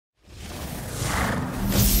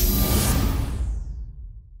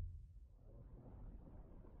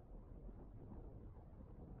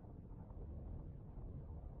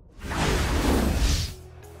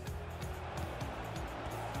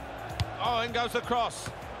in goes the cross.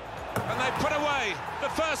 And they put away the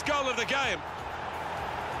first goal of the game.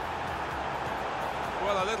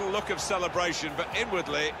 Well, a little look of celebration, but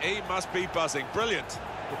inwardly, he must be buzzing. Brilliant.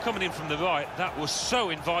 Well, coming in from the right, that was so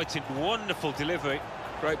inviting. Wonderful delivery.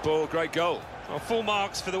 Great ball, great goal. Well, full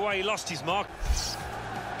marks for the way he lost his mark.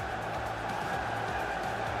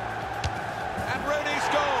 And Rooney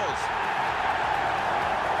scores.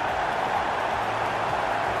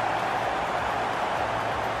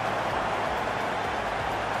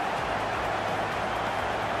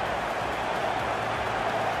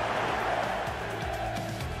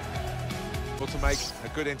 To make a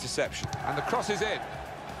good interception, and the cross is in.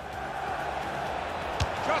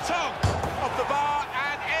 Shot on, off the bar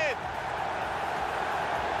and in.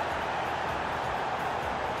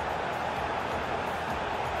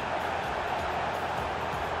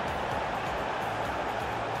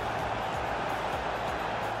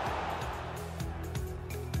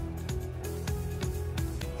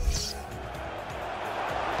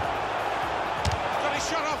 Got his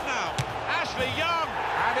shot off now. Ashley Young.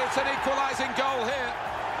 And it's an equalising goal here.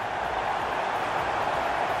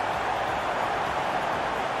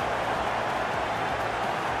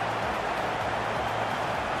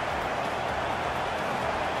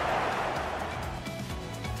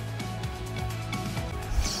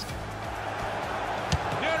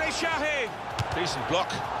 Nuri Sahin. Decent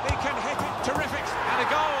block. He can hit it. Terrific. And a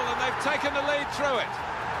goal, and they've taken the lead through it.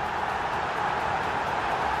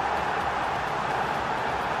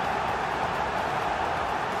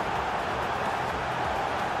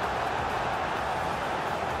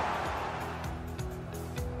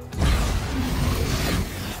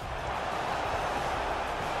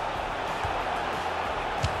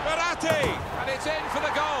 And it's in for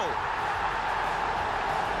the goal.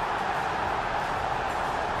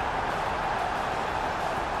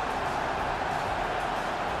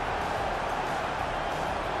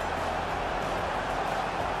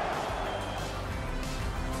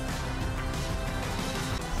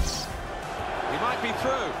 He might be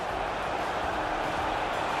through.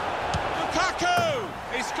 Lukaku!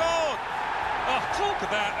 He scored! Oh, talk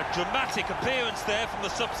about a dramatic appearance there from the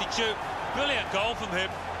substitute. Brilliant goal from him.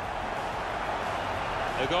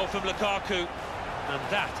 A goal from Lukaku, and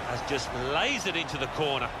that has just lasered into the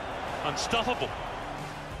corner. Unstoppable.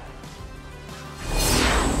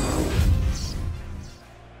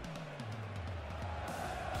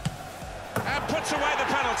 And puts away the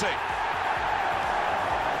penalty.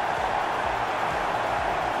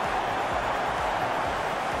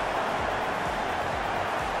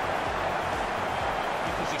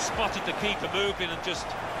 Because he spotted the keeper moving and just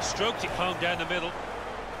stroked it home down the middle.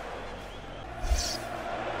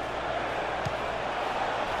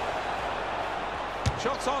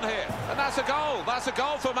 Shots on here, and that's a goal. That's a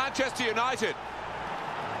goal for Manchester United.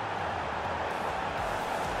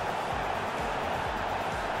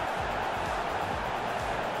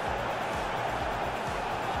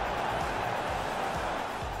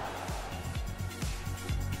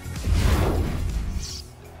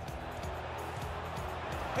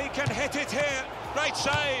 He can hit it here. Great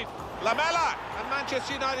save. Lamela, and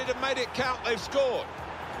Manchester United have made it count. They've scored.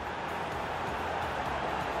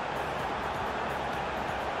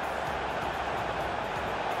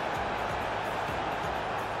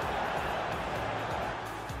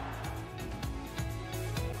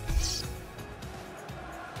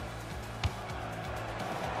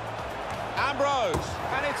 Ambrose,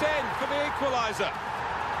 and it's in for the equaliser.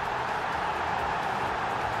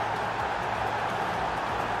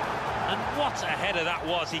 And what a header that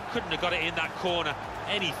was. He couldn't have got it in that corner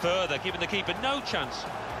any further, giving the keeper no chance.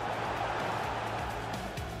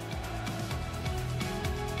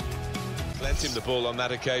 Lent him the ball on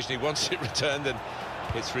that occasion. He wants it returned, and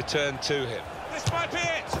it's returned to him. This might be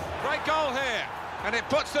it. Great goal here, and it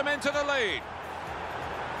puts them into the lead.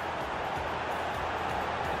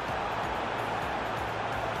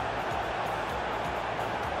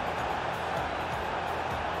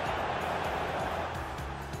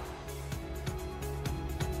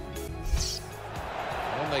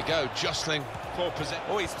 They go, jostling for possession.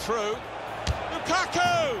 Oh, he's through.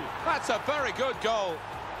 Lukaku! That's a very good goal.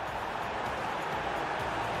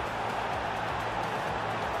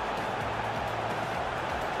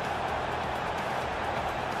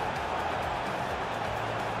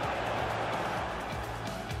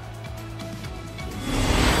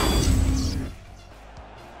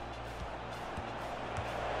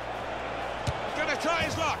 He's going to try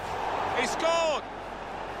his luck. He scored.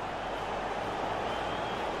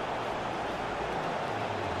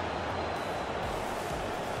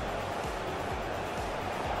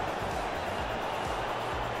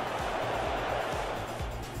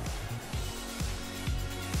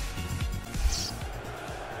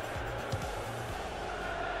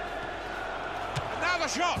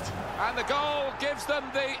 Another shot! And the goal gives them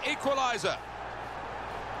the equaliser.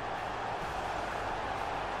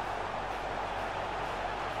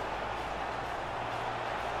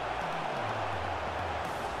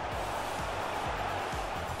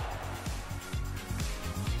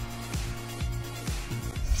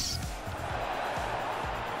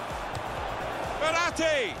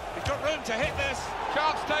 Verratti! He's got room to hit this.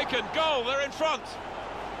 Chance taken, goal, they're in front.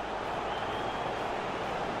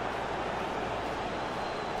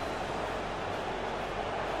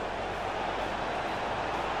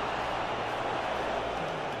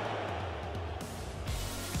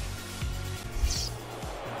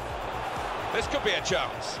 This could be a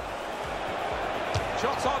chance.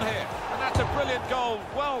 Shots on here, and that's a brilliant goal,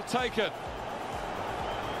 well taken.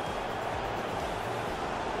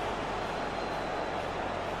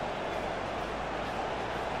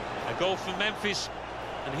 A goal for Memphis,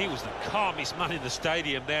 and he was the calmest man in the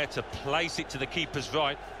stadium there to place it to the keeper's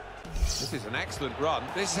right. This is an excellent run.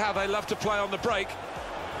 This is how they love to play on the break.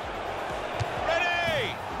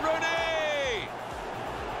 Rooney! Rooney!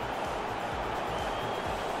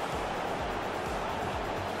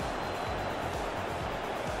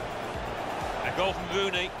 A goal from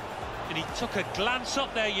Rooney, and he took a glance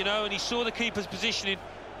up there, you know, and he saw the keeper's positioning.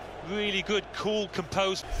 Really good, cool,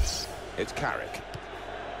 composed. It's Carrick.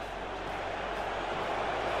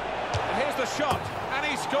 And here's the shot, and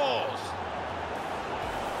he scores.